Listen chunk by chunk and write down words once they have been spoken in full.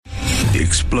The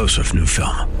explosive new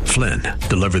film, Flynn,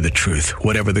 deliver the truth,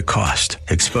 whatever the cost,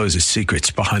 exposes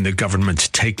secrets behind the government's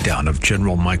takedown of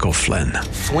General Michael Flynn.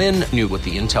 Flynn knew what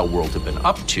the intel world had been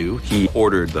up to. He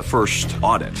ordered the first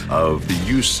audit of the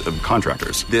use of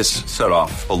contractors. This set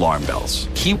off alarm bells.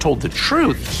 He told the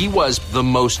truth. He was the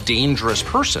most dangerous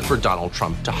person for Donald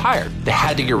Trump to hire. They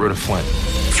had to get rid of Flynn.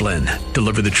 Flynn,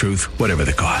 deliver the truth, whatever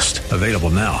the cost. Available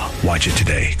now. Watch it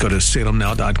today. Go to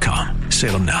salemnow.com.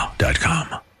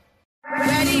 salemnow.com.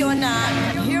 Ready or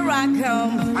not, here I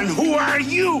come. And who are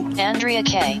you? Andrea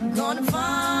Kaye. Gonna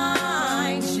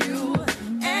find you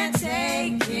and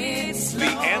take it slow.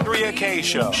 The Andrea Kaye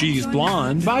Show. She's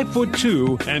blonde,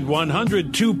 5'2", and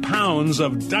 102 pounds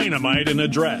of dynamite in a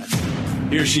dress.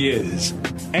 Here she is,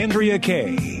 Andrea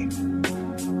Kaye.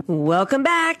 Welcome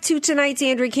back to tonight's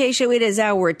Andrea Kaye Show. It is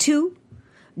hour 2,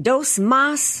 dos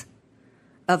más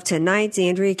of tonight's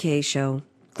Andrea Kaye Show.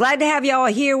 Glad to have y'all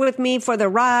here with me for the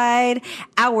ride.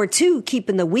 Hour 2,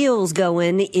 keeping the wheels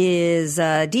going, is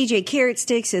DJ Carrot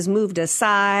Sticks has moved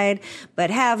aside, but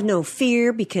have no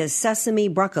fear because Sesame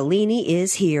Broccolini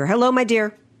is here. Hello, my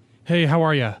dear. Hey, how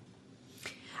are you?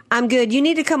 I'm good. You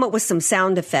need to come up with some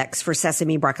sound effects for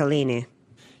Sesame Broccolini.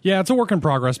 Yeah, it's a work in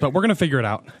progress, but we're going to figure it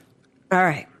out. All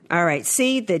right. All right.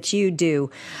 See that you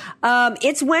do.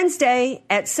 It's Wednesday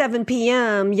at 7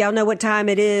 p.m. Y'all know what time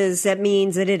it is. That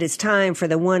means that it is time for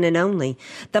the one and only,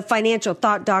 the financial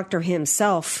thought doctor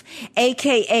himself,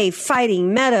 a.k.a.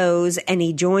 Fighting Meadows. And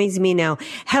he joins me now.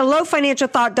 Hello, financial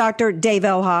thought doctor Dave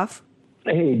Elhoff.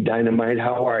 Hey, Dynamite.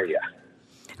 How are you?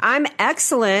 I'm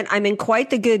excellent. I'm in quite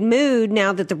the good mood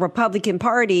now that the Republican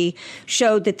Party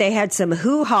showed that they had some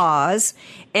hoo-haws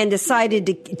and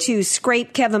decided to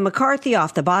scrape Kevin McCarthy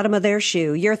off the bottom of their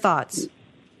shoe. Your thoughts?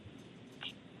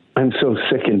 I'm so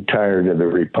sick and tired of the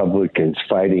Republicans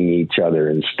fighting each other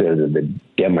instead of the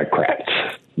Democrats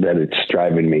that it's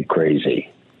driving me crazy.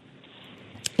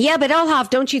 Yeah, but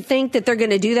Elhoff, don't you think that they're going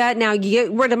to do that now? You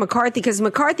get rid of McCarthy because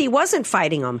McCarthy wasn't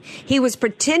fighting them. He was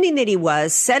pretending that he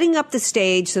was, setting up the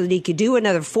stage so that he could do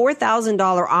another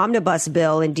 $4,000 omnibus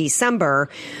bill in December,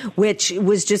 which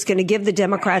was just going to give the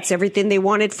Democrats everything they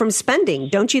wanted from spending.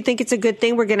 Don't you think it's a good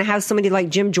thing we're going to have somebody like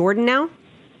Jim Jordan now?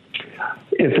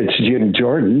 If it's Jim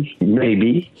Jordan,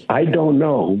 maybe. I don't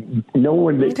know. No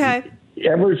one. Okay.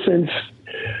 Ever since...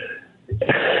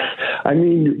 I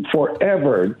mean,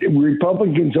 forever,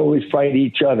 Republicans always fight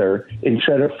each other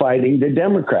instead of fighting the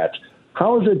Democrats.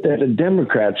 How is it that the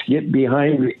Democrats get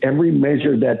behind every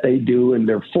measure that they do and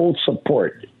their full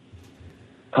support?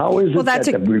 How is it that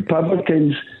the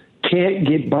Republicans can't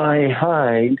get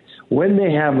behind when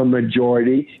they have a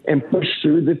majority and push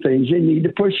through the things they need to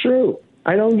push through?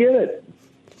 I don't get it.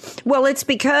 Well, it's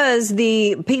because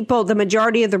the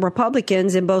majority of the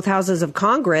Republicans in both houses of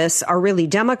Congress are really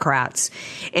Democrats.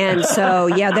 And so,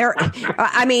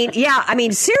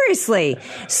 seriously.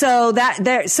 So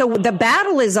the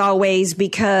battle is always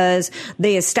because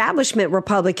the establishment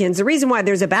Republicans, the reason why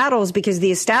there's a battle is because the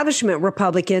establishment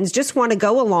Republicans just want to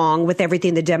go along with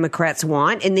everything the Democrats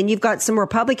want. And then you've got some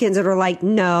Republicans that are like,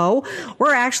 no,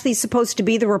 we're actually supposed to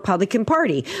be the Republican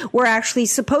Party. We're actually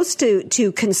supposed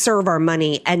to conserve our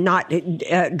money and not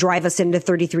drive us into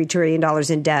 $33 trillion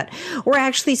in debt. We're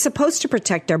actually supposed to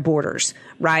protect our borders,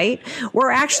 right?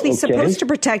 We're actually supposed to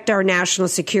protect our national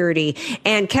security.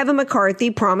 And Kevin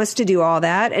McCarthy promised to do all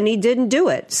that, and he didn't do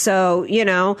it. So,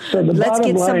 let's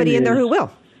get somebody in there who will.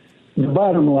 The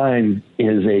bottom line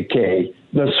is, AK,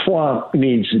 the swamp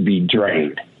needs to be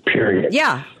drained, period.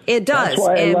 Yeah, it does. That's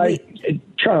why I like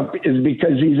Trump, is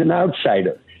because he's an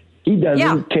outsider. He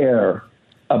doesn't care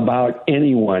about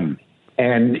anyone.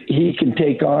 And he can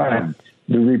take on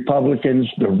the Republicans,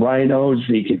 the rhinos.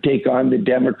 He can take on the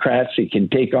Democrats. He can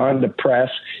take on the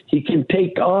press. He can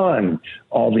take on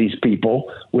all these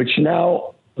people, which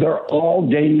now they're all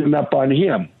ganging up on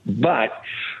him. But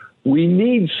we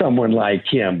need someone like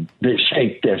him to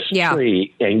shake this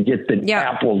tree and get the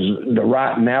apples, the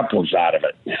rotten apples out of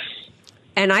it.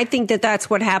 And I think that that's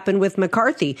what happened with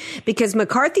McCarthy, because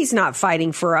McCarthy's not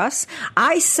fighting for us.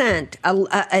 I sent a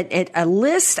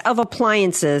list of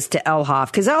appliances to Elhoff,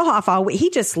 because Elhoff, he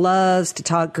just loves to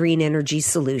talk green energy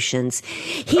solutions.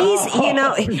 He's, That's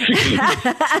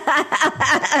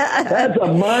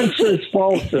a monstrous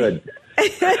falsehood.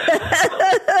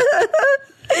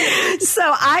 So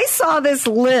I saw this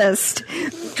list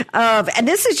of, and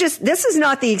this is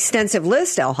not the extensive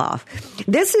list, Elhoff.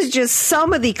 This is just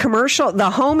some of the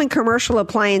home and commercial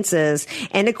appliances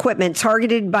and equipment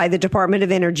targeted by the Department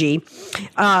of Energy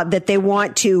that they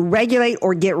want to regulate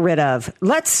or get rid of.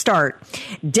 Let's start.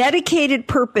 Dedicated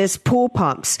purpose pool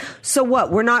pumps. So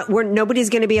what? Nobody's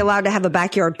going to be allowed to have a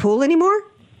backyard pool anymore?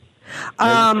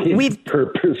 We've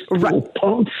purposeful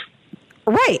pumps.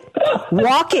 Right.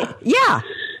 Walk it. Yeah.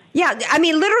 Yeah. I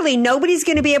mean, literally, nobody's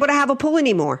going to be able to have a pool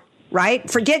anymore.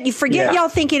 Right? Forget y'all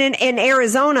thinking in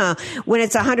Arizona when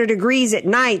it's 100 degrees at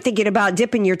night, thinking about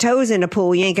dipping your toes in a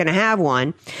pool. You ain't going to have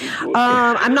one.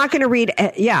 I'm not going to read.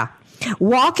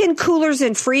 Walk-in coolers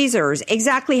and freezers.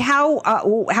 Exactly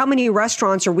how many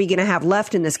restaurants are we going to have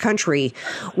left in this country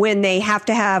when they have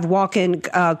to have walk-in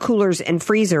coolers and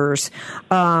freezers?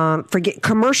 Forget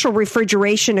commercial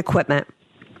refrigeration equipment,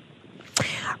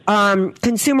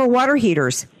 consumer water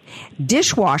heaters,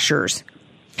 dishwashers,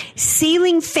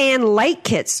 ceiling fan light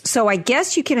kits. So I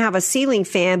guess you can have a ceiling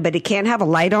fan, but it can't have a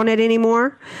light on it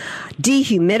anymore.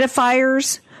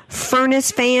 Dehumidifiers,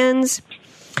 furnace fans,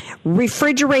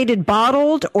 refrigerated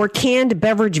bottled or canned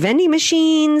beverage vending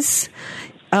machines,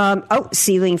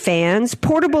 ceiling fans,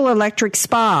 portable electric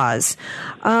spas,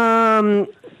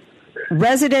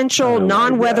 residential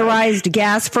non-weatherized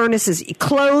gas furnaces,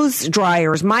 clothes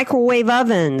dryers, microwave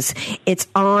ovens. It's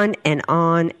on and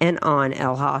on and on,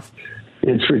 Elhoff.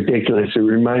 It's ridiculous. It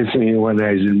reminds me of when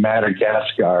I was in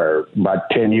Madagascar about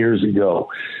 10 years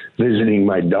ago, visiting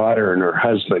my daughter and her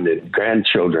husband and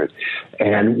grandchildren.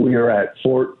 And we were at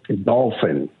Fort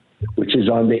Dolphin, which is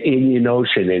on the Indian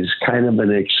Ocean. It's kind of an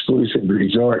exclusive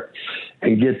resort.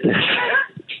 And get this,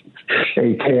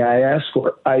 okay, I asked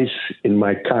for ice in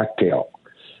my cocktail.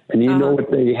 And you know what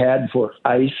they had for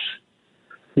ice?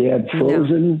 They had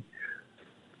frozen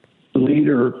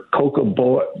liter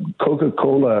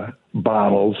Coca-Cola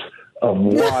bottles of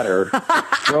water,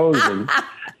 frozen,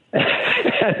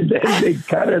 and then they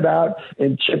cut it out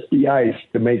and chip the ice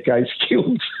to make ice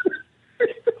cubes.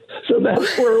 So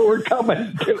that's where we're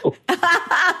coming to. Well,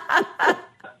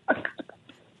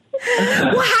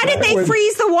 how did they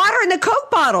freeze the water in the Coke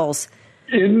bottles?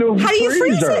 In the how do you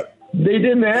freeze freezer. it? They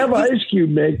didn't have ice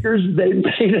cube makers. They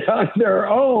made it on their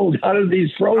own out of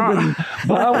these frozen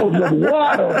bottles of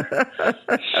water.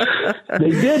 They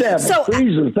did have a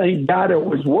freezer. Thank God it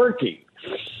was working.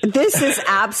 This is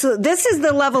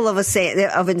the level of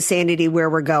insanity where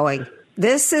we're going.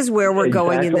 This is where we're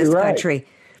going in this country.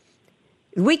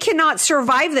 We cannot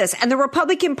survive this. And the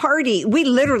Republican Party, we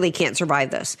literally can't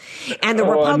survive this. And the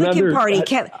Republican Party,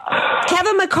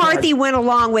 Kevin McCarthy went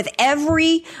along with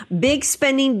every big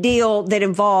spending deal that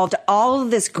involved all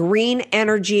of this green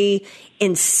energy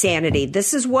insanity.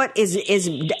 This is what is,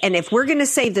 and if we're going to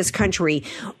save this country,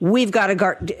 we've got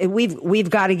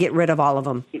to get rid of all of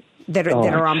them that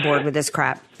are on board with this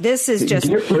crap. This is just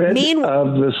get rid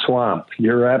of the swamp.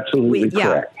 You're absolutely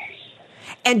correct.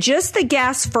 And just the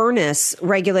gas furnace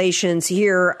regulations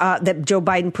here that Joe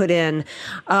Biden put in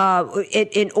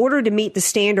order to meet the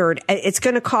standard, it's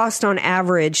going to cost on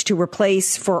average to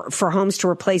replace for homes to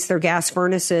replace their gas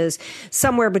furnaces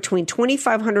somewhere between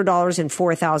 $2,500 and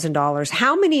 $4,000.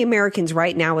 How many Americans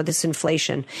right now with this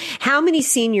inflation, how many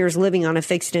seniors living on a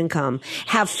fixed income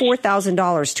have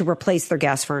 $4,000 to replace their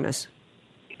gas furnace?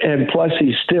 And plus,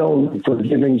 he's still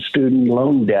forgiving student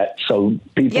loan debt. So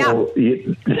people,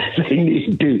 they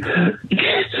need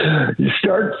to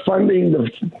start funding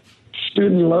the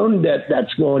student loan debt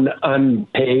that's going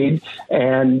unpaid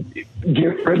and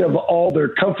get rid of all their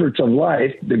comforts of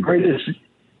life. The greatest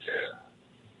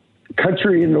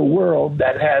country in the world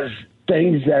that has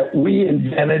things that we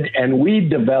invented and we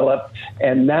developed,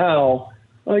 and now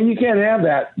you can't have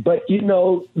that. But,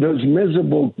 those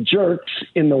miserable jerks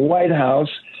in the White House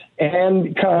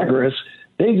and Congress,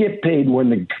 they get paid when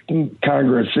the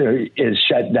Congress is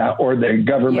shut down or the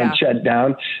government shut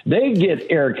down. They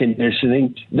get air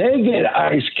conditioning. They get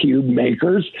ice cube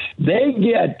makers. They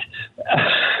get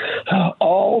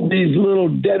all these little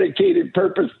dedicated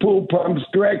purpose pool pumps,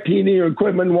 direct heating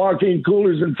equipment, walk-in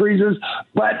coolers and freezers,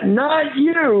 but not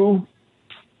you.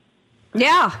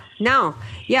 Yeah, no.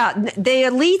 Yeah, the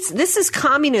elites, this is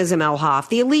communism, Elhoff.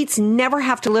 The elites never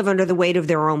have to live under the weight of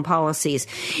their own policies.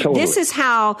 Totally. This is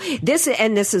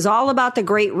this is all about the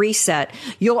Great Reset.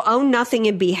 You'll own nothing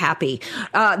and be happy.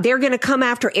 They're going to come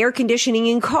after air conditioning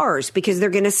in cars because they're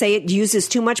going to say it uses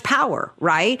too much power,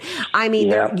 right? I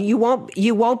mean, you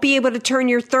won't be able to turn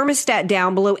your thermostat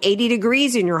down below 80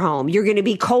 degrees in your home. You're going to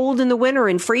be cold in the winter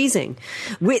and freezing.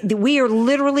 We are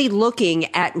literally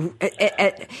looking at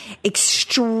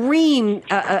extreme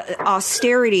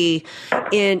austerity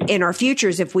in our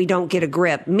futures if we don't get a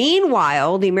grip.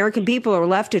 Meanwhile, the American people are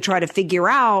left to try to figure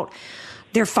out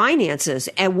their finances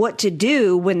and what to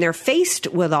do when they're faced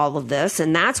with all of this.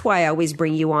 And that's why I always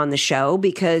bring you on the show,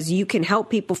 because you can help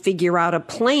people figure out a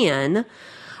plan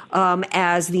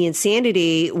as the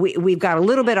insanity. We've got a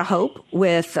little bit of hope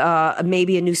with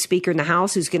maybe a new speaker in the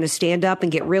House who's going to stand up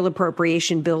and get real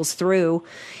appropriation bills through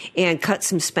and cut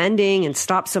some spending and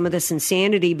stop some of this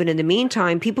insanity. But in the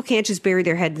meantime, people can't just bury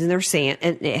their heads in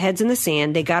the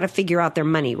sand. They got to figure out their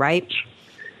money, right?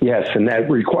 Yes, and that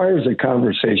requires a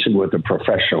conversation with a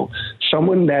professional,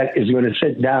 someone that is going to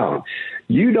sit down.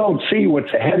 You don't see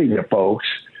what's ahead of you, folks.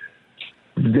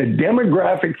 The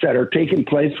demographics that are taking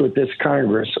place with this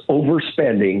Congress,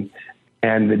 overspending,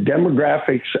 and the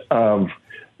demographics of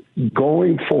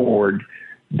going forward,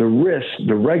 the risks,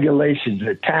 the regulations,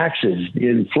 the taxes, the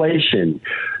inflation,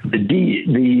 the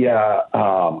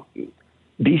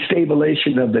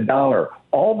destabilization of the dollar,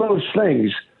 all those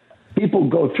things. People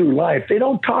go through life. They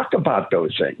don't talk about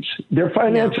those things. Their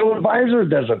financial advisor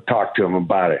doesn't talk to them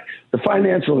about it. The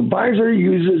financial advisor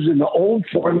uses an old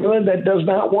formula that does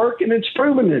not work, and it's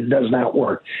proven it does not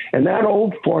work. And that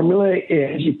old formula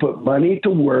is you put money to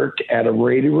work at a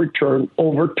rate of return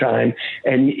over time,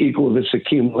 and you equal this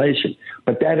accumulation.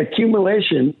 But that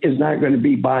accumulation is not going to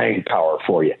be buying power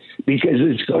for you because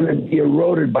it's going to be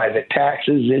eroded by the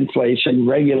taxes, inflation,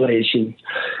 regulations,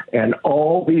 and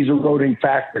all these eroding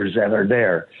factors that are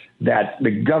there that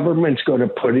the government's going to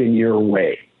put in your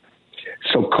way.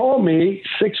 So call me,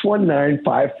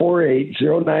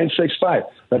 619-548-0965.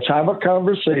 Let's have a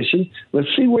conversation. Let's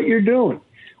see what you're doing.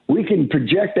 We can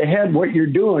project ahead what you're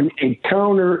doing and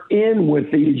counter in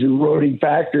with these eroding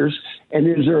factors. And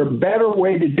is there a better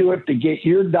way to do it to get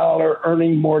your dollar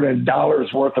earning more than a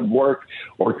dollar's worth of work,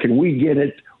 or can we get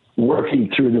it working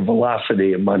through the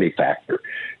velocity of money factor?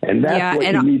 And that's what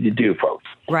you need to do, folks.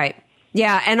 Right.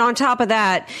 Yeah, and on top of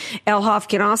that, Elhoff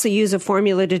can also use a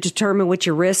formula to determine what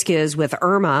your risk is with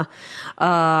IRMA,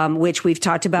 which we've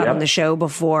talked about on the show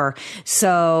before.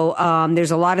 So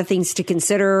there's a lot of things to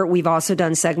consider. We've also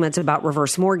done segments about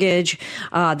reverse mortgage.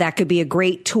 That could be a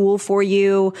great tool for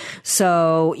you.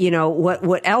 So,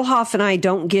 what Elhoff and I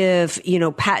don't give,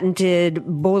 patented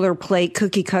boilerplate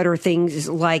cookie cutter things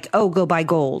like, go buy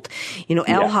gold.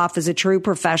 Elhoff is a true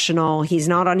professional. He's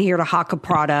not on here to hawk a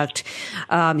product.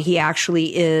 He actually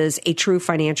is a true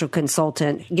financial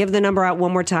consultant. Give the number out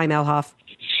one more time, Elhoff.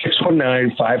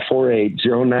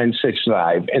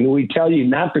 619-548-0965. And we tell you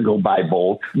not to go buy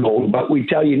gold, but we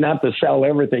tell you not to sell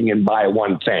everything and buy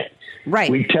one thing. Right.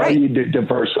 We tell you to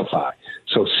diversify.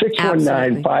 So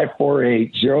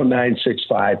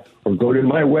 619-548-0965 or go to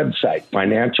my website,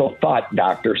 Financial Thought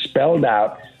Doctor, spelled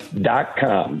out,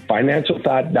 .com,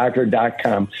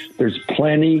 financialthoughtdoctor.com. There's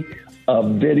plenty of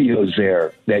videos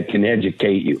there that can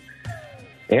educate you.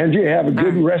 Andrea, have a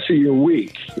good rest of your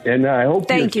week, and I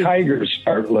hope your Tigers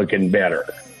start looking better.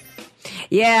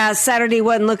 Yeah, Saturday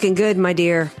wasn't looking good, my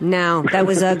dear. No, that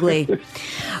was ugly.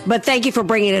 But thank you for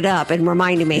bringing it up and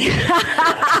reminding me. All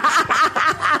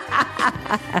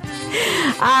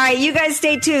right, you guys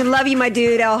stay tuned. Love you, my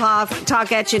dude, Elhoff.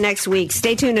 Talk at you next week.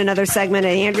 Stay tuned. Another segment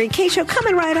of the Andrea Kaye Show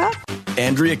coming right up.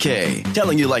 Andrea Kaye,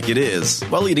 telling you like it is,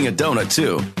 while eating a donut,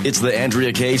 too. It's the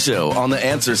Andrea Kaye Show on The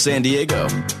Answer San Diego.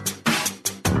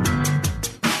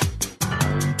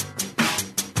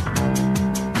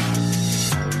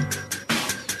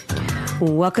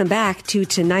 Welcome back to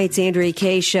tonight's Andrea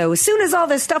Kaye Show. As soon as all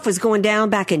this stuff was going down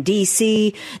back in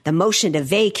D.C., the motion to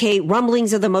vacate,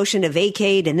 rumblings of the motion to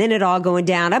vacate, and then it all going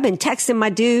down, I've been texting my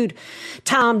dude,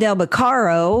 Tom Del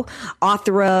Beccaro,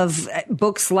 author of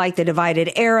books like The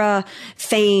Divided Era,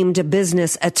 famed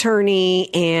business attorney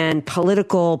and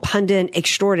political pundit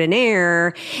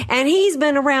extraordinaire. And he's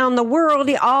been around the world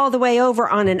all the way over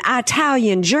on an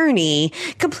Italian journey,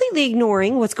 completely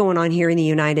ignoring what's going on here in the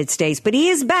United States. But he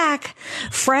is back.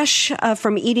 Fresh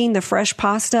from eating the fresh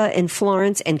pasta in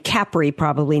Florence and Capri,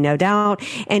 probably, no doubt.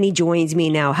 And he joins me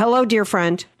now. Hello, dear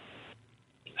friend.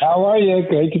 How are you?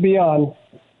 Great to be on.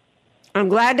 I'm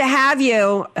glad to have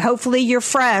you. Hopefully you're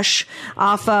fresh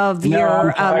off of your...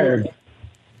 I'm tired.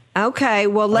 Okay,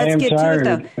 well, let's get tired.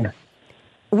 to it, though.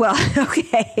 Well,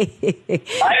 okay.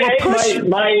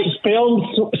 My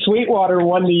film, Sweetwater,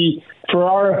 won the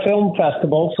Ferrara Film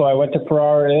Festival, so I went to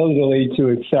Ferrara, Italy to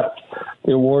accept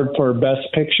the award for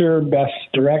Best Picture, Best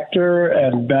Director,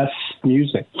 and Best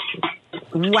Music.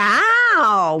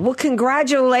 Wow. Well,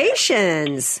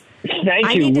 congratulations.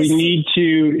 Thank you. We need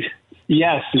to...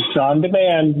 Yes, it's on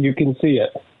demand. You can see it.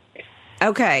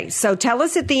 Okay, so tell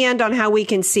us at the end on how we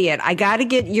can see it. I got to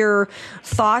get your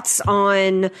thoughts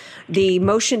on the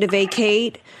motion to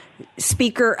vacate,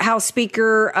 House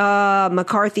Speaker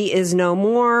McCarthy is no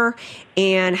more,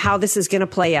 and how this is going to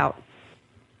play out.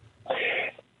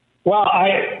 Well,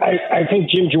 I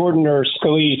think Jim Jordan or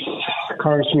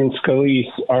Congressman Scalise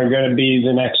are going to be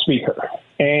the next speaker.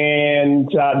 And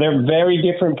they're very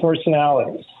different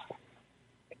personalities.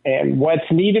 And what's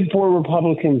needed for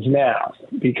Republicans now,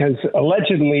 because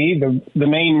allegedly the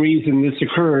main reason this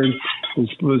occurred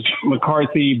was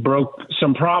McCarthy broke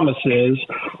some promises,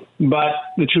 but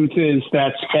the truth is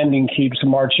that spending keeps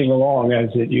marching along as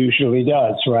it usually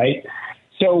does, right?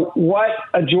 So what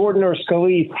a Jordan or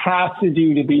Scalise has to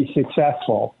do to be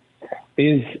successful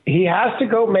is he has to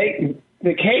go make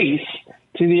the case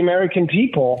to the American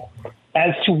people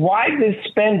as to why this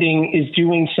spending is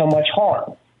doing so much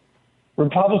harm.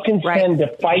 Republicans tend to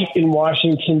fight in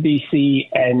Washington, D.C.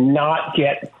 and not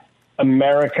get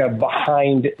America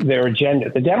behind their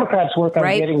agenda. The Democrats work on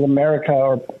getting America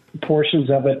or portions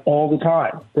of it all the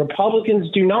time. Republicans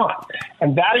do not.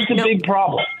 And that is a big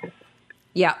problem.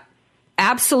 Yeah.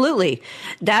 Absolutely.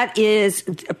 That is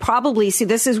probably, see,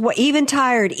 this is what, even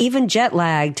tired, even jet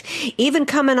lagged, even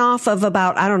coming off of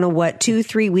about,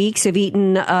 2-3 weeks of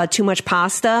eating too much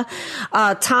pasta.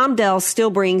 Tom Dell still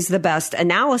brings the best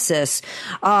analysis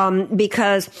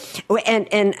because,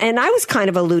 and I was kind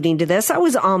of alluding to this. I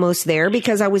was almost there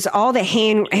because I was all the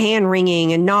hand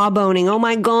wringing and knob boning. Oh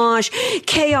my gosh,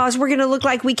 chaos. We're going to look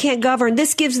like we can't govern.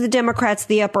 This gives the Democrats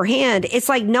the upper hand. It's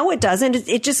like, no, it doesn't.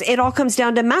 It all comes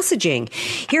down to messaging.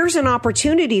 Here's an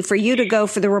opportunity for you to go,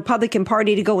 for the Republican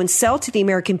Party to go and sell to the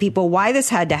American people why this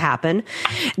had to happen,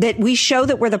 that we show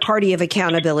that we're the party of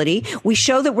accountability. We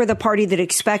show that we're the party that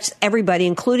expects everybody,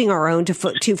 including our own, to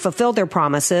fulfill their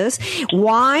promises.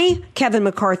 Why Kevin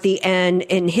McCarthy and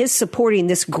his supporting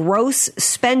this gross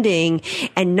spending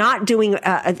and not doing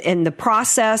in the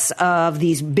process of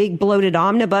these big bloated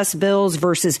omnibus bills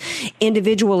versus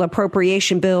individual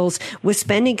appropriation bills with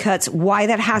spending cuts, why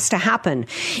that has to happen.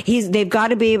 They've got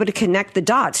to be able to connect the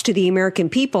dots to the American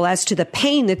people as to the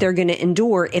pain that they're going to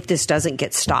endure if this doesn't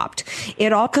get stopped.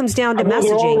 It all comes down to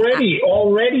messaging. They're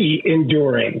already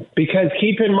enduring, because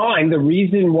keep in mind the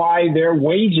reason why their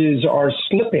wages are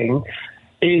slipping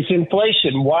is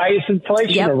inflation. Why is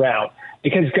inflation around?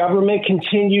 Because government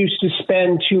continues to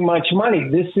spend too much money.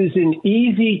 This is an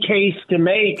easy case to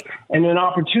make and an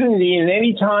opportunity. And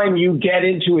anytime you get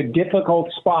into a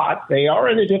difficult spot, they are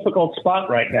in a difficult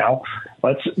spot right now.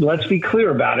 Let's be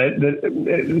clear about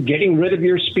it. Getting rid of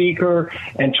your speaker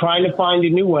and trying to find a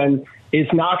new one is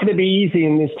not going to be easy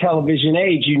in this television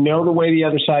age. You know the way the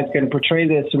other side's going to portray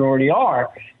this and already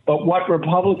are. But what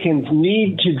Republicans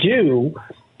need to do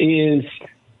is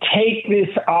take this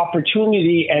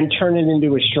opportunity and turn it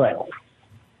into a strength.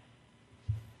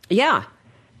 Yeah,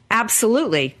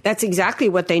 absolutely. That's exactly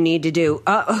what they need to do.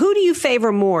 Who do you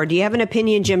favor more? Do you have an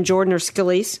opinion, Jim Jordan or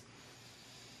Scalise?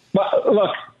 Well,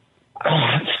 look,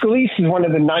 Scalise is one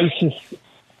of the nicest,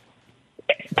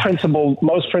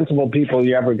 most principled people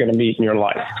you're ever going to meet in your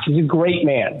life. He's a great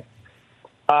man.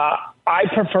 I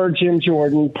prefer Jim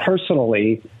Jordan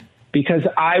personally because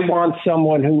I want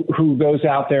someone who goes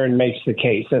out there and makes the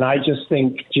case. And I just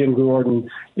think Jim Jordan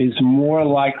is more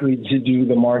likely to do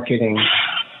the marketing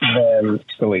than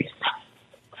Scalise.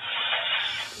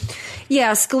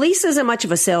 Yeah, Scalise isn't much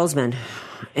of a salesman.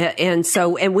 And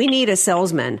we need a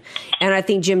salesman. And I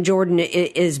think Jim Jordan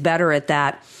is better at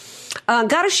that.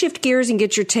 Got to shift gears and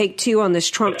get your take, too, on this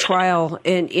Trump trial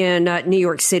in New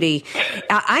York City.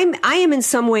 I am in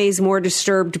some ways more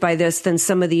disturbed by this than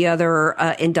some of the other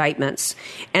indictments.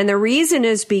 And the reason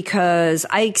is because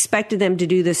I expected them to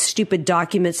do this stupid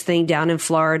documents thing down in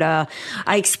Florida.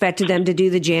 I expected them to do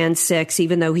the Jan 6,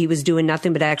 even though he was doing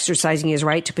nothing but exercising his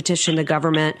right to petition the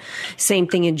government. Same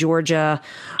thing in Georgia.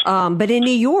 But in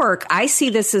New York, I see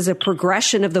this as a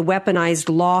progression of the weaponized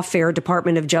lawfare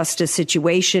Department of Justice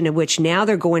situation in which now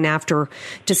they're going after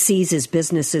to seize his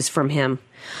businesses from him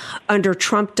under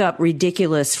trumped up,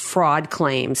 ridiculous fraud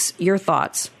claims. Your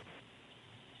thoughts?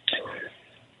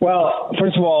 Well,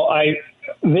 first of all,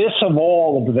 this of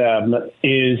all of them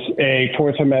is a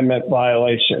Fourth Amendment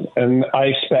violation, and I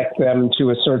expect them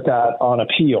to assert that on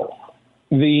appeal.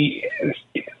 The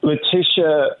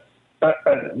Letitia,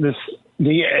 this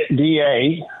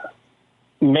DA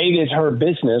made it her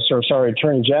business,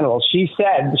 Attorney General. She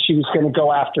said she was going to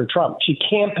go after Trump. She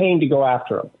campaigned to go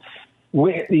after him.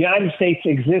 The United States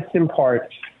exists in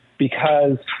part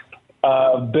because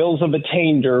of bills of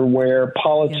attainder where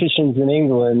politicians in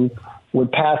England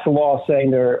would pass a law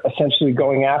saying they're essentially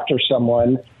going after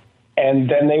someone, and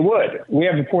then they would. We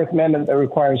have the Fourth Amendment that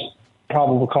requires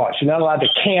probable cause. You're not allowed to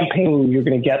campaign you're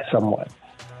going to get someone.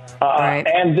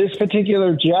 And this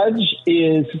particular judge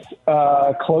is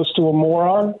close to a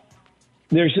moron.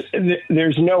 There's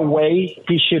no way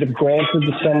he should have granted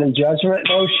the summary judgment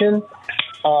motion.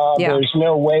 There's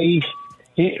no way.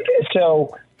 This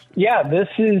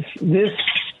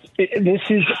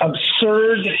is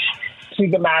absurd. to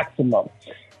the maximum.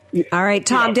 All right,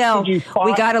 Tom Dell, we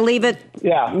got to leave it.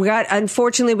 Yeah.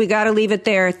 Unfortunately, we got to leave it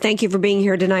there. Thank you for being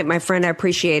here tonight, my friend. I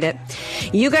appreciate it.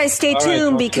 You guys stay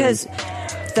tuned because...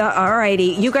 All righty.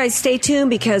 You guys stay tuned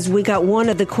because we got one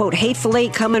of the, quote, hateful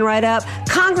eight coming right up.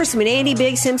 Congressman Andy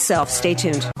Biggs himself. Stay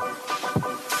tuned.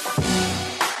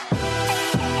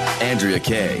 Andrea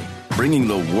Kaye, bringing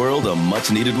the world a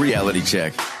much-needed reality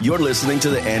check. You're listening to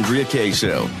The Andrea Kaye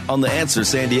Show on The Answer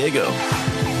San Diego.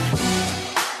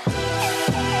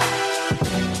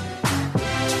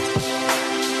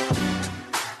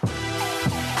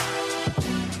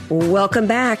 Welcome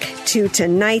back to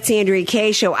tonight's Andrea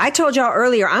Kaye Show. I told y'all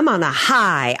earlier, I'm on a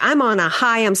high.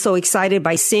 I'm so excited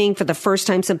by seeing for the first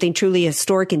time something truly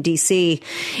historic in D.C.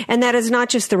 And that is not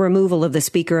just the removal of the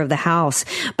Speaker of the House,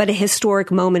 but a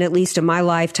historic moment, at least in my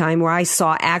lifetime, where I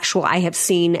have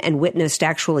seen and witnessed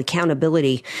actual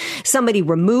accountability. Somebody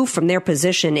removed from their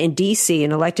position in D.C.,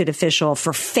 an elected official,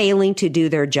 for failing to do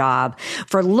their job,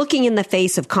 for looking in the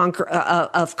face of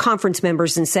conference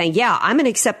members and saying, yeah, I'm going to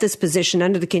accept this position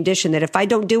under the condition that if I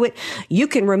don't do it, you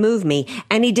can remove me.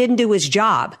 And he didn't do his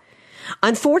job.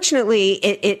 Unfortunately,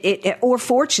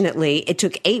 fortunately, it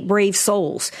took 8 brave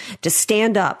souls to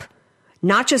stand up,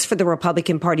 not just for the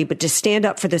Republican Party, but to stand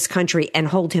up for this country and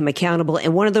hold him accountable.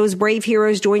 And one of those brave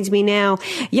heroes joins me now.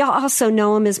 Y'all also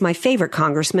know him as my favorite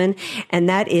congressman, and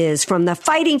that is from the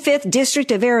Fighting 5th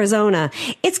District of Arizona.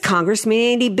 It's Congressman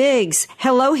Andy Biggs.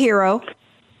 Hello, hero.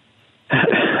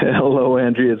 Hello,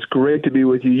 Andrea. It's great to be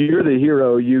with you. You're the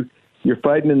hero. You're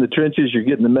fighting in the trenches. You're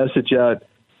getting the message out,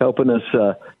 helping us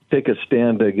take a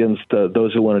stand against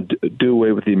those who want to do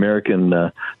away with the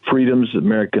American freedoms,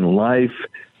 American life.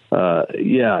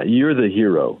 Yeah, you're the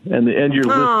hero, and your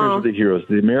listeners are the heroes.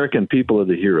 The American people are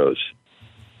the heroes.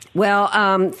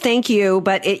 Well, thank you.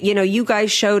 But, you guys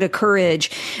showed a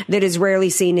courage that is rarely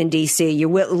seen in D.C.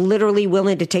 You're literally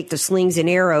willing to take the slings and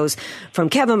arrows from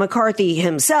Kevin McCarthy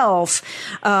himself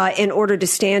in order to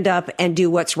stand up and do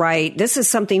what's right. This is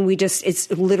something it's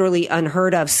literally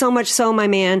unheard of. So much so, my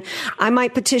man, I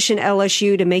might petition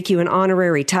LSU to make you an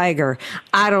honorary Tiger.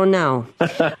 I don't know.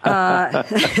 That's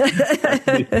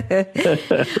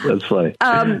funny.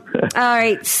 All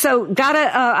right. So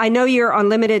I know you're on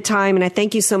limited time, and I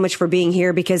thank you so much for being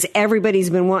here because everybody's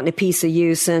been wanting a piece of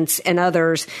you since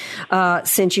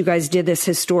you guys did this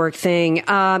historic thing.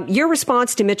 Your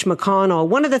response to Mitch McConnell,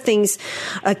 one of the things,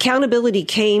 accountability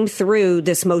came through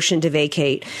this motion to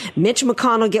vacate. Mitch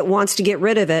McConnell wants to get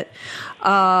rid of it.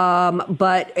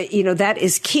 But that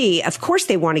is key. Of course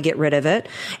they want to get rid of it.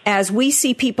 As we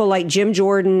see people like Jim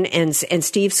Jordan and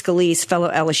Steve Scalise, fellow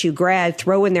LSU grad,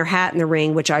 throwing their hat in the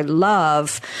ring, which I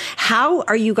love. How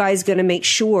are you guys going to make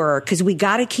sure, because we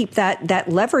got to keep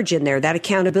that leverage in there, that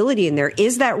accountability in there.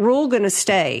 Is that rule going to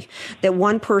stay that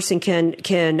one person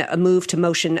can move to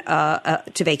motion to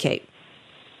vacate?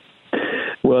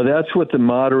 Well, that's what the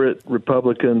moderate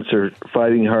Republicans are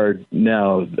fighting hard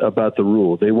now about the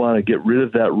rule. They want to get rid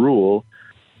of that rule,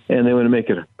 and they want to make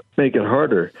it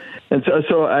harder. And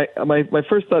so my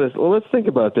first thought is, well, let's think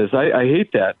about this. I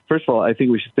hate that. First of all, I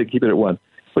think we should keep it at 1.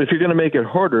 But if you're going to make it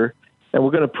harder, and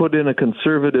we're going to put in a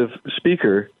conservative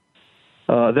speaker,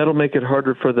 that'll make it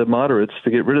harder for the moderates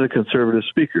to get rid of the conservative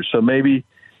speaker. So maybe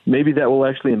that will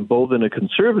actually embolden a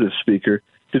conservative speaker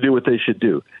to do what they should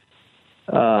do.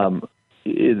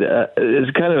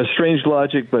 It's kind of a strange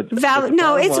logic, but valid.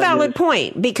 No, it's valid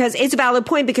point because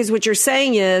what you're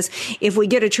saying is if we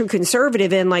get a true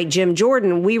conservative in like Jim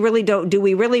Jordan, we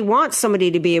really want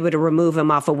somebody to be able to remove him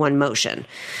off of one motion?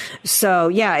 So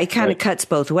yeah, it kind of cuts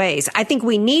both ways. I think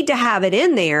we need to have it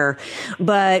in there,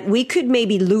 but we could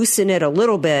maybe loosen it a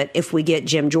little bit if we get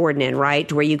Jim Jordan in, right?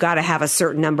 To where you got to have a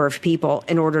certain number of people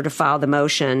in order to file the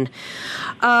motion.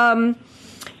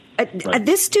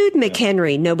 This dude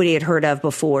McHenry, nobody had heard of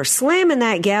before, slamming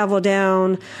that gavel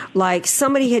down like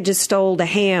somebody had just stole the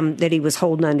ham that he was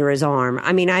holding under his arm.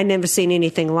 I mean, I'd never seen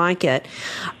anything like it.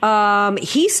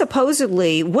 He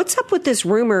supposedly, what's up with this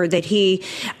rumor that he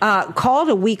called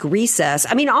a week recess?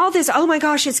 I mean, all this, oh my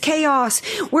gosh, it's chaos.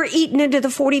 We're eating into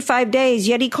the 45 days,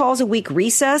 yet he calls a week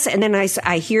recess. And then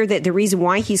I hear that the reason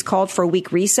why he's called for a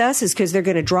week recess is because they're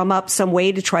going to drum up some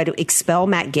way to try to expel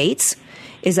Matt Gaetz.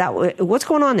 Is that what's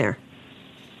going on there?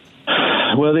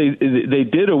 Well, they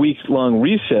did a week-long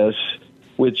recess,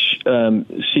 which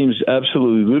seems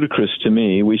absolutely ludicrous to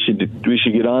me. We should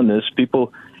get on this.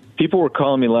 People were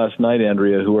calling me last night,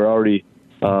 Andrea, who were already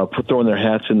throwing their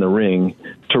hats in the ring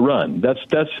to run. That's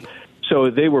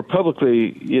so they were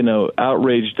publicly,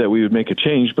 outraged that we would make a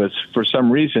change, but for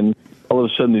some reason, all of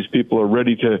a sudden, these people are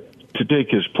ready to take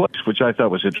his place, which I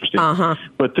thought was interesting. Uh-huh.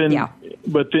 But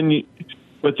then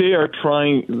But they are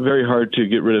trying very hard to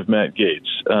get rid of Matt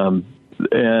Gaetz.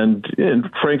 And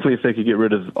frankly, if they could get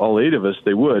rid of all 8 of us,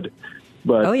 they would.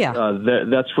 But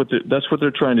that's what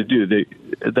they're trying to do.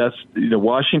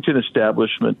 Washington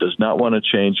establishment does not want to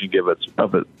change and give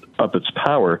up its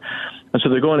power, and so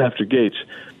they're going after Gaetz.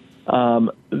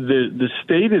 The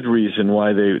stated reason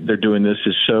why they're doing this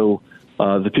is so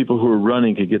the people who are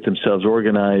running could get themselves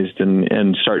organized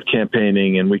and start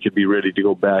campaigning, and we could be ready to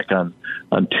go back on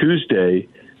Tuesday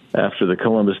after the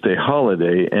Columbus Day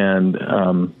holiday and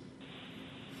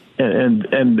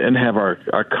have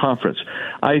our conference.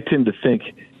 I tend to think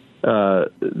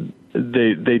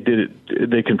they did it.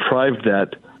 They contrived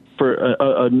that for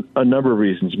a number of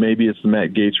reasons. Maybe it's the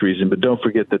Matt Gaetz reason, but don't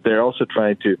forget that they're also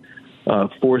trying to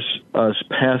force us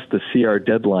past the CR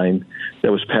deadline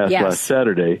that was passed last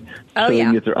Saturday, so they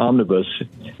can get their omnibus,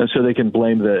 and so they can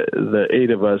blame the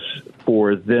 8 of us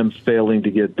for them failing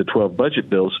to get the 12 budget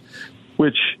bills,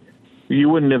 which you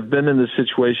wouldn't have been in this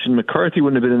situation. McCarthy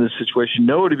wouldn't have been in this situation.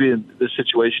 No one would be in this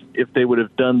situation if they would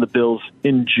have done the bills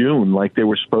in June like they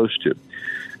were supposed to.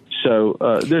 So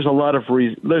there's a lot of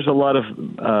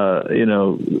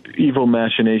evil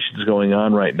machinations going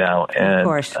on right now, and of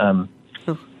course.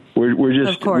 We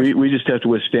just have to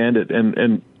withstand it.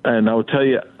 And I will tell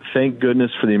you, thank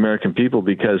goodness for the American people,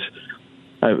 because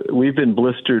we've been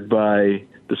blistered by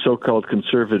the so-called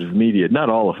conservative media. Not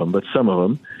all of them, but some of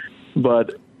them.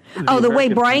 But the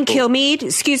way Brian Kilmeade,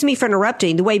 excuse me for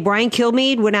interrupting, the way Brian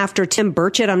Kilmeade went after Tim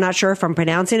Burchett, I'm not sure if I'm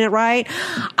pronouncing it right.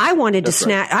 I wanted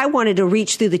to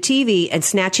reach through the TV and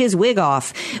snatch his wig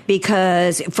off,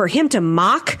 because for him to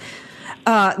mock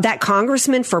that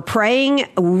congressman for praying,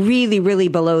 really, really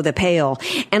below the pale.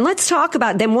 And let's talk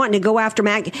about them wanting to go after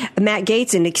Matt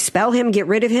Gaetz and expel him, get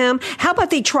rid of him. How about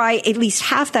they try at least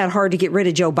half that hard to get rid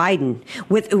of Joe Biden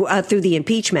through the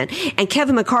impeachment? And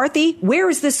Kevin McCarthy, where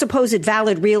is this supposed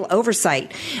valid, real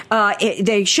oversight?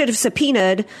 They should have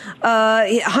subpoenaed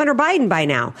Hunter Biden by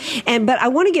now. But I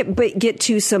want to get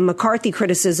to some McCarthy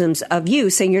criticisms of you,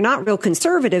 saying you're not real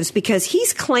conservatives, because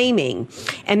he's claiming,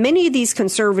 and many of these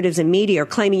conservatives and media are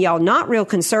claiming y'all not real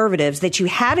conservatives, that you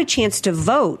had a chance to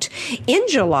vote in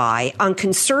July on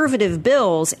conservative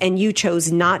bills and you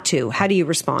chose not to. How do you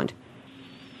respond?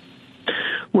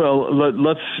 Well,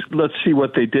 let's see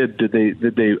what they did. Did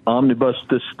they omnibus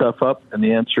this stuff up? And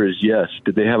the answer is yes.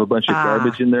 Did they have a bunch of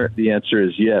garbage in there? The answer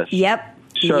is yes. Yep.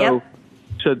 So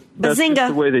that's just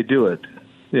the way they do it.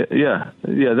 Yeah,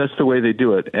 that's the way they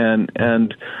do it.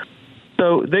 And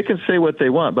so they can say what they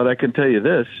want, but I can tell you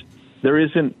this. There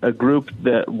isn't a group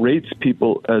that rates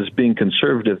people as being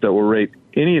conservative that will rate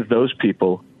any of those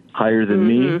people higher than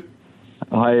me,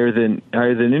 higher than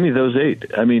any of those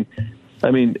 8. I mean,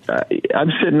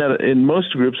 I'm sitting in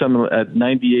most groups, I'm at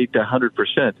 98 to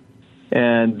 100%,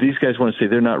 and these guys want to say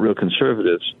they're not real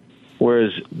conservatives,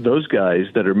 whereas those guys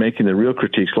that are making the real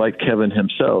critiques, like Kevin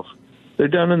himself, they're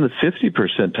down in the 50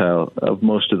 percentile of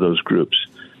most of those groups.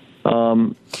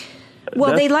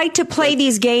 Well, they like to play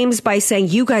these games by saying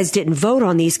you guys didn't vote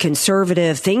on these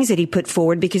conservative things that he put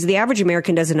forward, because the average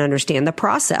American doesn't understand the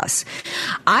process.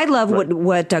 I love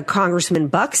what Congressman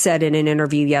Buck said in an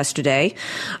interview yesterday,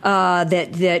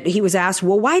 that he was asked,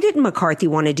 well, why didn't McCarthy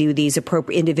want to do these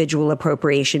individual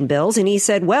appropriation bills? And he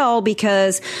said, well,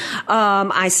 because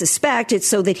I suspect it's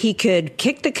so that he could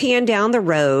kick the can down the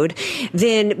road.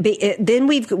 Then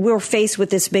we're faced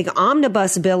with this big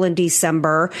omnibus bill in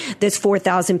December that's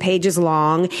 4,000 pages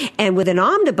long, and with an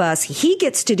omnibus, he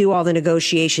gets to do all the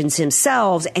negotiations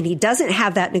himself, and he doesn't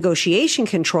have that negotiation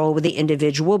control with the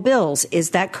individual bills.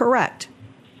 Is that correct?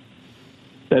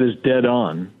 That is dead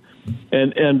on,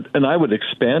 and I would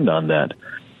expand on that.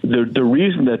 The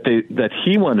reason that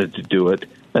he wanted to do it,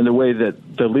 and the way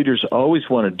that the leaders always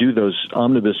want to do those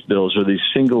omnibus bills, or these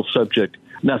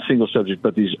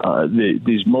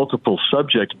these multiple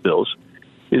subject bills,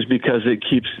 is because it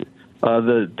keeps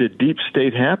the deep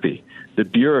state happy. The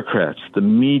bureaucrats, the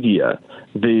media,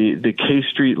 the K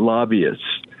Street lobbyists,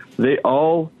 they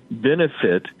all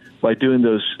benefit by doing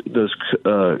those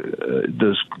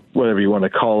whatever you want to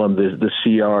call them, the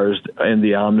CRs and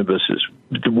the omnibuses.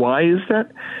 Why is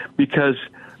that? Because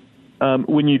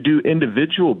when you do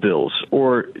individual bills,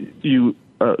 or you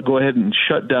go ahead and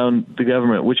shut down the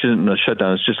government, which isn't a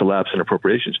shutdown, it's just a lapse in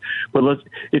appropriations. But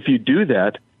if you do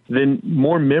that, then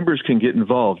more members can get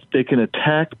involved. They can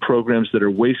attack programs that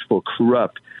are wasteful,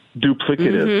 corrupt,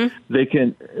 duplicative. They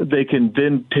can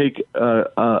then take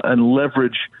and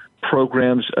leverage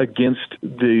programs against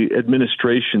the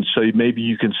administration. So maybe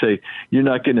you can say, you're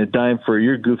not getting a dime for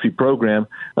your goofy program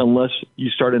unless you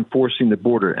start enforcing the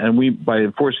border. And by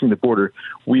enforcing the border,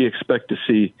 we expect to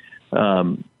see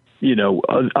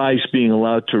ICE being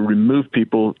allowed to remove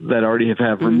people that already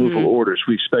have removal orders.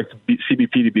 We expect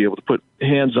CBP to be able to put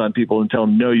hands on people and tell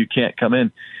them, no, you can't come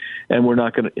in, and we're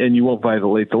not going to, and you won't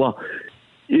violate the law.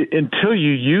 Until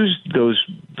you use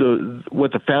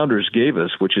what the founders gave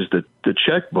us, which is the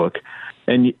checkbook,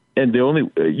 and the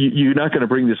only you're not going to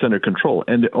bring this under control.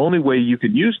 And the only way you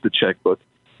can use the checkbook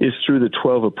is through the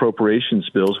 12 appropriations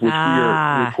bills, which we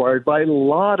are required by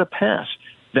law to pass.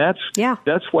 That's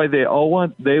why they all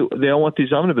want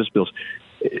these omnibus bills.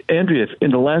 Andrea,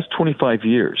 in the last 25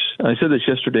 years, and I said this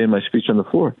yesterday in my speech on the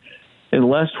floor, in the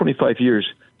last 25 years,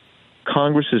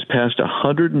 Congress has passed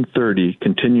 130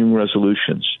 continuing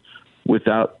resolutions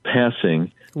without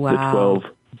passing the 12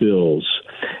 bills.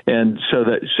 And so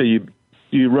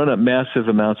you run up massive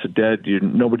amounts of debt,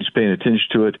 nobody's paying attention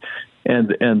to it,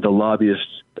 and the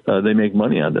lobbyists, they make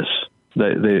money on this.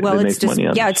 They make money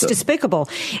on it's despicable.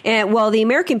 And the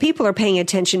American people are paying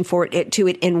attention to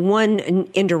it in one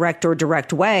indirect or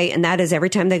direct way, and that is every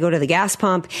time they go to the gas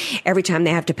pump, every time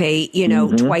they have to pay,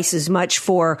 twice as much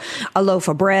for a loaf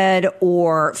of bread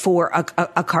or for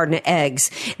a carton of eggs.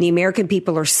 The American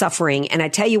people are suffering, and I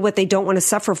tell you what they don't want to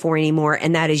suffer for anymore,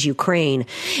 and that is Ukraine.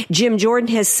 Jim Jordan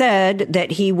has said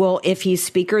that he will, if he's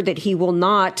speaker, that he will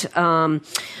not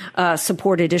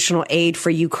support additional aid for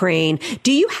Ukraine.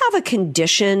 Do you have a condition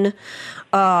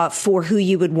for who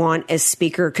you would want as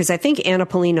speaker? Because I think Anna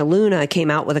Paulina Luna came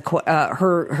out with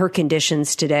her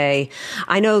conditions today.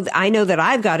 I know that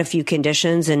I've got a few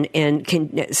conditions, and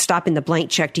stopping the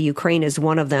blank check to Ukraine is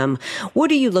one of them.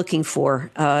 What are you looking for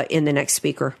in the next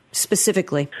speaker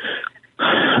specifically?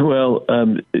 Well,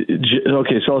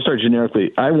 okay, so I'll start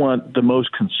generically. I want the most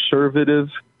conservative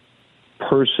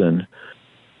person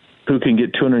who can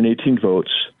get 218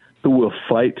 votes, who will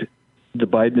fight the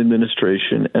Biden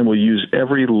administration and will use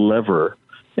every lever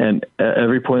and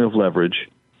every point of leverage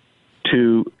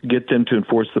to get them to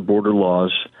enforce the border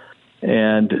laws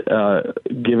and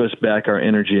give us back our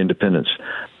energy independence.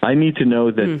 I need to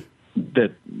know that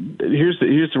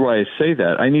here's why I say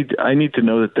that. I need to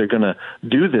know that they're going to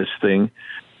do this thing.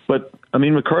 But I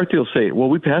mean, McCarthy will say, "Well,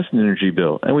 we passed an energy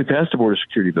bill and we passed a border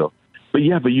security bill." But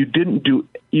you didn't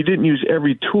use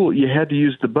every tool. You had to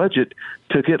use the budget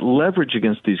to get leverage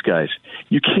against these guys.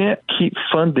 You can't keep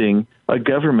funding a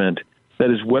government that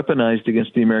is weaponized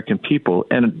against the American people,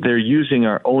 and they're using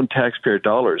our own taxpayer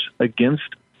dollars against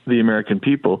the American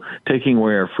people, taking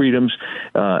away our freedoms,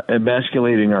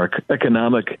 emasculating our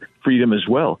economic freedom as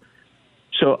well.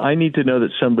 So I need to know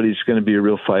that somebody's going to be a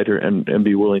real fighter and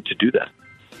be willing to do that.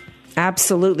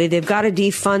 Absolutely. They've got to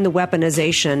defund the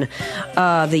weaponization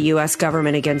of the U.S.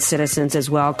 government against citizens as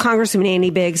well. Congressman Andy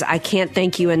Biggs, I can't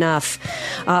thank you enough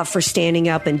for standing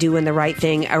up and doing the right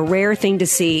thing. A rare thing to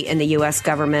see in the U.S.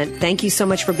 government. Thank you so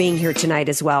much for being here tonight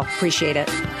as well. Appreciate it.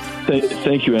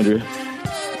 Thank you, Andrea.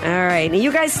 All right. Now,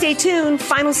 you guys stay tuned.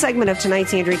 Final segment of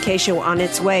tonight's Andrea Kaye Show on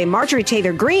its way. Marjorie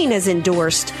Taylor Greene has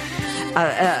endorsed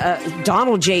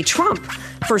Donald J. Trump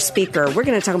for speaker. We're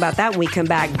going to talk about that when we come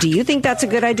back. Do you think that's a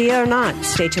good idea or not?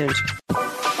 Stay tuned.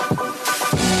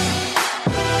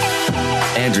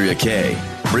 Andrea Kaye,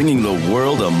 bringing the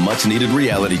world a much-needed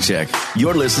reality check.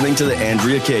 You're listening to The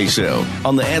Andrea Kaye Show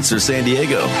on The Answer San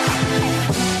Diego.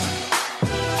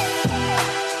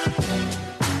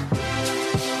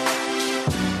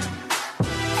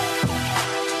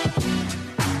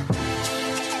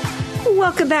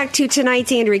 Welcome back to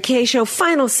tonight's Andrea Kaye Show,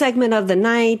 final segment of the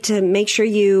night. Make sure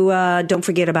you don't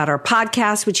forget about our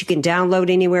podcast, which you can download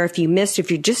anywhere. If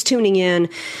you're just tuning in,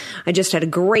 I just had a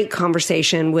great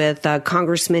conversation with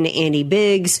Congressman Andy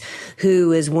Biggs,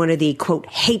 who is one of the, quote,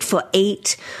 hateful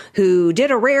eight, who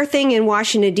did a rare thing in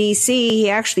Washington, D.C. He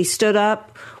actually stood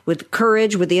up with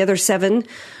courage with the other 7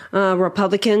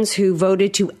 Republicans who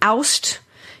voted to oust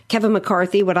Kevin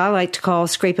McCarthy, what I like to call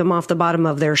scrape him off the bottom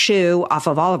of their shoe, off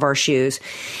of all of our shoes.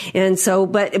 And so,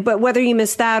 but whether you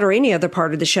missed that or any other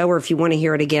part of the show, or if you want to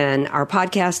hear it again, our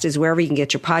podcast is wherever you can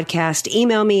get your podcast.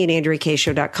 Email me at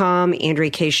AndreaKayeShow.com,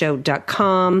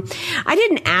 AndreaKayeShow.com. I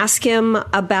didn't ask him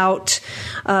about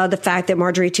the fact that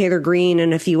Marjorie Taylor Greene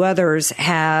and a few others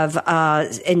have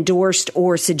endorsed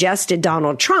or suggested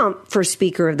Donald Trump for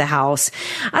Speaker of the House.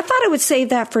 I thought I would save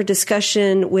that for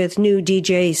discussion with new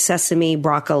DJ Sesame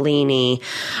Broccolini.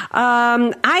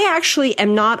 I actually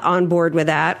am not on board with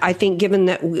that. I think given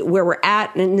that where we're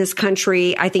at in this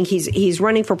country, I think he's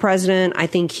running for president. I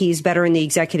think he's better in the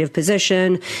executive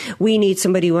position. We need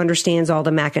somebody who understands all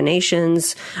the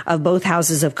machinations of both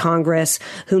houses of Congress,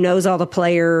 who knows all the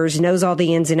players, knows all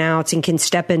the ins and outs, and can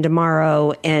step in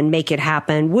tomorrow and make it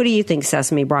happen. What do you think,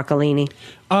 Sesame Broccolini?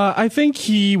 I think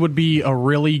he would be a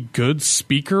really good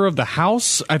Speaker of the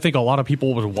House. I think a lot of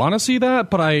people would want to see that,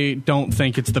 but I don't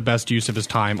think it's the best use of his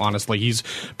time, honestly. He's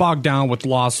bogged down with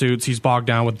lawsuits, he's bogged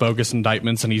down with bogus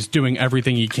indictments, and he's doing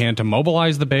everything he can to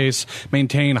mobilize the base,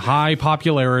 maintain high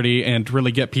popularity, and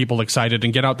really get people excited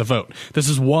and get out the vote. This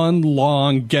is one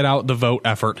long get out the vote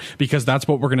effort, because that's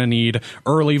what we're going to need.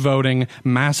 Early voting,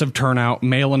 massive turnout,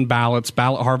 mail-in ballots,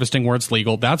 ballot harvesting where it's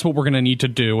legal. That's what we're going to need to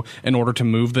do in order to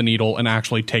move the needle and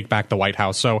actually take back the White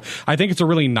House. So I think it's a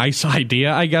really nice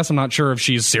idea, I guess. I'm not sure if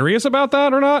she's serious about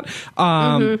that or not,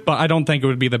 but I don't think it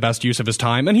would be the best use of his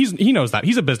time. And he knows that.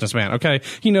 He's a businessman, okay?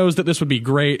 He knows that this would be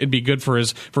great. It'd be good for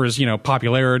his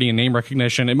popularity and name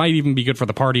recognition. It might even be good for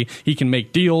the party. He can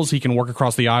make deals. He can work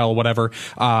across the aisle, whatever.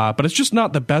 But it's just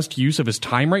not the best use of his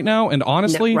time right now. And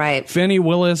honestly, Fani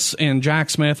Willis and Jack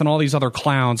Smith and all these other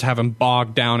clowns have him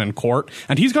bogged down in court.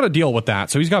 And he's got to deal with that.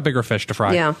 So he's got bigger fish to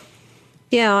fry. Yeah.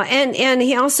 Yeah, and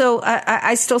he also,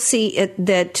 I still see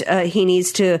that he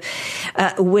needs to,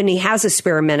 when he has a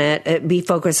spare minute, be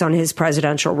focused on his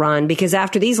presidential run. Because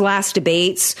after these last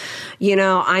debates,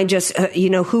 I just,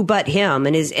 who but him,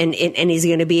 and he's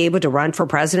going to be able to run for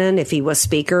president if he was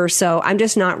speaker. So I'm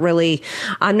not really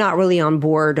on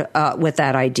board with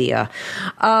that idea.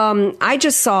 I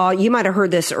just saw, you might have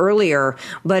heard this earlier,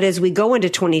 but as we go into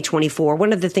 2024,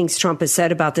 one of the things Trump has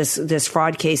said about this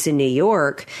fraud case in New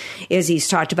York is he's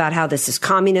talked about how this is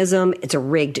communism. It's a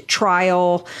rigged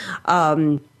trial.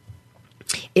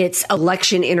 It's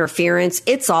election interference.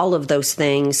 It's all of those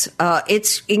things.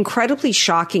 It's incredibly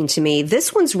shocking to me.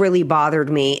 This one's really bothered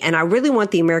me. And I really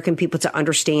want the American people to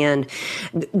understand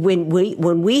when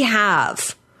we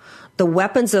have the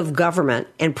weapons of government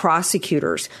and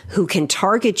prosecutors who can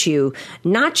target you,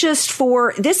 not just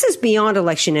for, this is beyond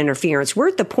election interference. We're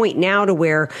at the point now to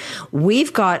where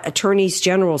we've got attorneys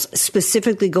generals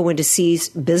specifically going to seize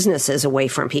businesses away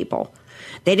from people.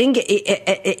 They didn't get,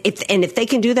 if they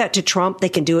can do that to Trump, they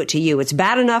can do it to you. It's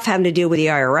bad enough having to deal with the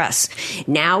IRS.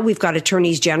 Now we've got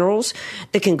attorneys generals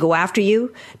that can go after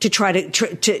you to try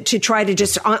to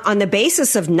just on the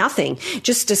basis of nothing,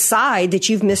 just decide that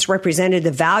you've misrepresented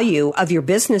the value of your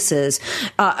businesses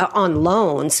on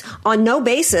loans on no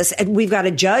basis. And we've got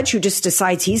a judge who just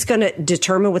decides he's going to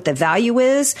determine what the value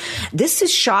is. This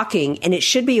is shocking, and it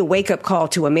should be a wake up call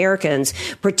to Americans,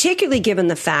 particularly given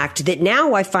the fact that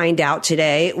now I find out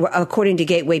today, according to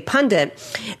Gateway Pundit,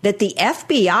 that the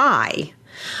FBI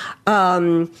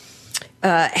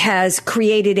has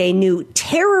created a new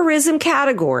terrorism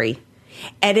category,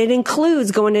 and it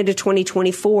includes, going into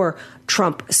 2024,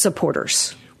 Trump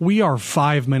supporters. We are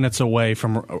 5 minutes away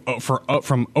from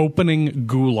opening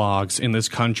gulags in this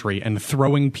country and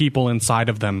throwing people inside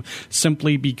of them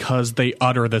simply because they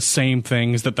utter the same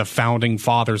things that the founding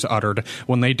fathers uttered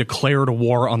when they declared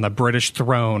war on the British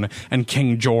throne and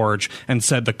King George and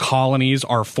said the colonies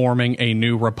are forming a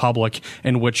new republic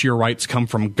in which your rights come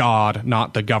from God,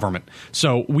 not the government.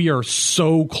 So we are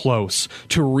so close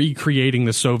to recreating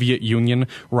the Soviet Union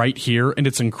right here, and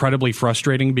it's incredibly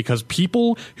frustrating because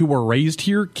people who were raised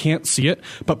here can't see it,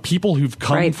 but people who've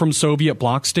come from Soviet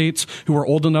bloc states who are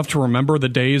old enough to remember the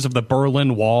days of the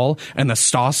Berlin Wall and the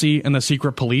Stasi and the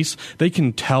secret police, they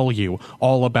can tell you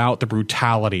all about the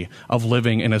brutality of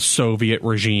living in a Soviet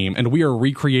regime. And we are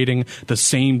recreating the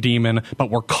same demon, but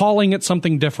we're calling it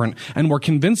something different, and we're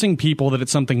convincing people that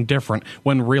it's something different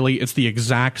when really it's the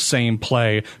exact same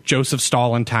play, Joseph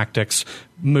Stalin tactics,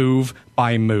 move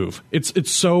by move. It's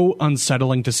so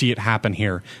unsettling to see it happen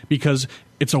here because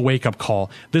it's a wake-up call.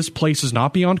 This place is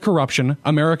not beyond corruption.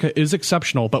 America is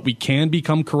exceptional, but we can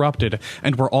become corrupted,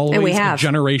 and we're always a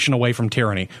generation away from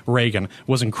tyranny. Reagan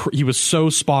was he was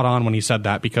so spot on when he said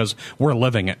that because we're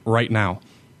living it right now.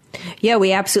 Yeah,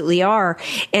 we absolutely are.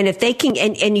 And if they can,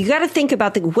 and you got to think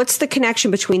about what's the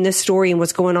connection between this story and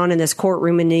what's going on in this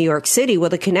courtroom in New York City? Well,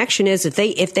 the connection is if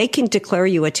they can declare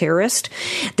you a terrorist,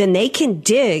 then they can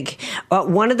dig.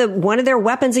 One of their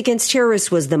weapons against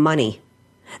terrorists was the money.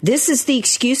 This is the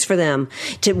excuse for them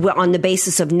to, on the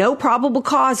basis of no probable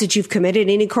cause that you've committed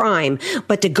any crime,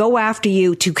 but to go after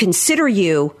you, to consider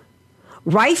you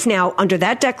rife now under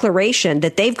that declaration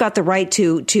that they've got the right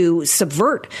to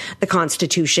subvert the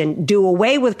Constitution, do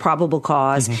away with probable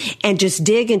cause, and just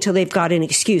dig until they've got an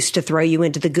excuse to throw you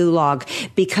into the gulag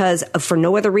because for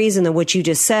no other reason than what you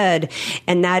just said,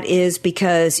 and that is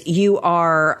because you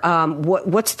are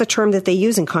what's the term that they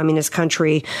use in communist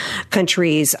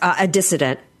countries? A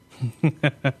dissident.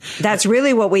 That's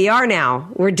really what we are now.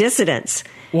 We're dissidents,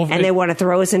 and they want to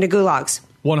throw us into gulags.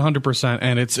 100%,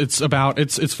 and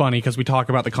it's funny because we talk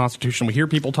about the Constitution. We hear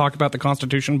people talk about the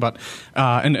Constitution, but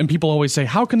and people always say,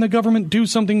 how can the government do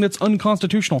something that's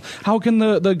unconstitutional? How can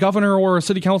the governor or a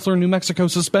city councilor in New Mexico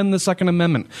suspend the Second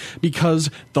Amendment?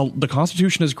 Because the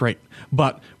Constitution is great,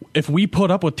 but if we put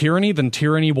up with tyranny, then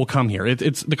tyranny will come here.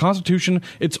 It's the Constitution.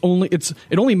 It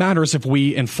only matters if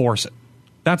we enforce it.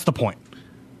 That's the point.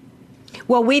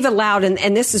 Well, we've allowed,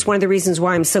 and this is one of the reasons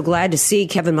why I'm so glad to see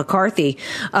Kevin McCarthy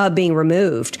being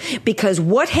removed, because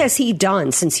what has he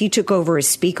done since he took over as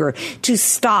Speaker to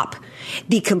stop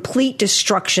the complete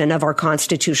destruction of our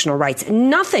constitutional rights?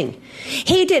 Nothing.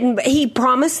 He didn't. He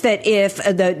promised that if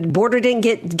the border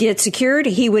didn't get secured,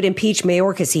 he would impeach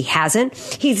Mayorkas. He hasn't.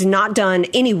 He's not done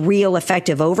any real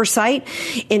effective oversight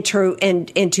into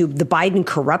the Biden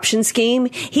corruption scheme.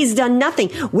 He's done nothing.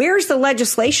 Where's the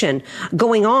legislation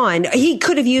going on? He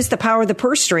could have used the power of the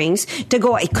purse strings to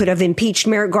go. He could have impeached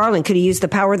Merrick Garland. Could have used the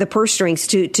power of the purse strings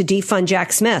to defund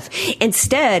Jack Smith.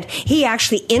 Instead, he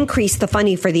actually increased the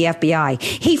funding for the FBI.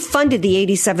 He funded the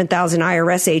 87,000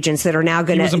 IRS agents that are now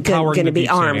going to be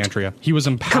armed. Andrea. He was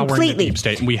empowering the deep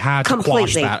state, and we had to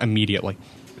quash that immediately.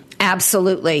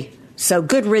 Absolutely. So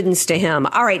good riddance to him.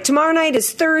 All right, tomorrow night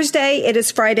is Thursday. It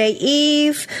is Friday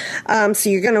Eve. So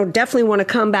you're going to definitely want to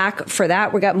come back for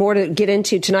that. We got more to get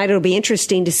into tonight. It'll be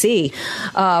interesting to see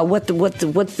what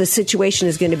the situation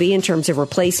is going to be in terms of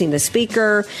replacing the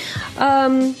speaker.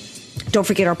 Don't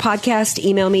forget our podcast.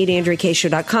 Email me at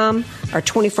AndreaKShow.com. Our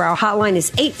 24-hour hotline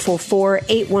is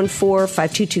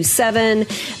 844-814-5227.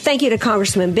 Thank you to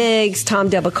Congressman Biggs, Tom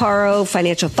DeBaccaro,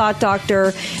 Financial Thought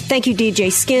Doctor. Thank you,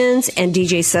 DJ Skins and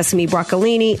DJ Sesame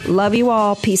Broccolini. Love you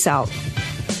all. Peace out.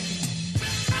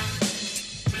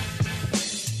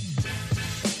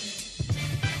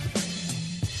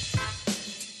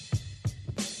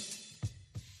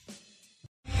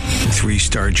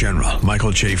 Three-star General Michael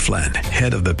J. Flynn,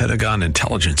 head of the Pentagon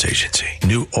Intelligence Agency,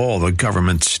 knew all the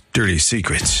government's dirty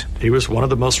secrets. He was one of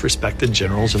the most respected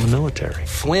generals in the military.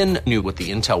 Flynn knew what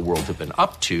the intel world had been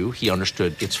up to. He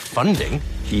understood its funding.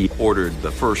 He ordered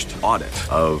the first audit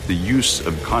of the use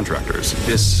of contractors.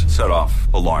 This set off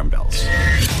alarm bells.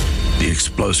 The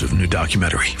explosive new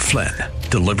documentary, Flynn,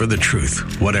 Deliver the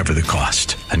Truth, Whatever the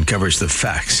Cost, uncovers the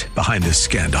facts behind this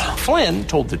scandal. Flynn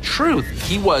told the truth.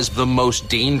 He was the most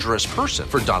dangerous person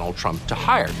for Donald Trump to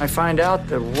hire. I find out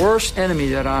the worst enemy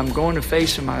that I'm going to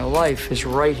face in my life is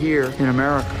right here in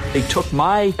America. They took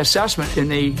my assessment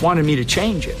and they wanted me to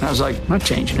change it. And I was like, I'm not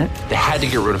changing it. They had to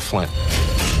get rid of Flynn.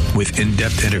 With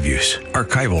in-depth interviews,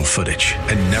 archival footage,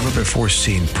 and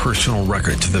never-before-seen personal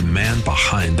records of the man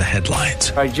behind the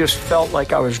headlines. I just felt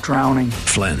like I was drowning.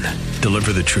 Flynn,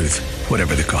 Deliver the Truth,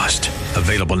 Whatever the Cost.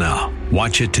 Available now.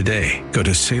 Watch it today. Go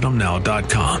to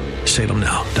salemnow.com.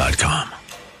 salemnow.com.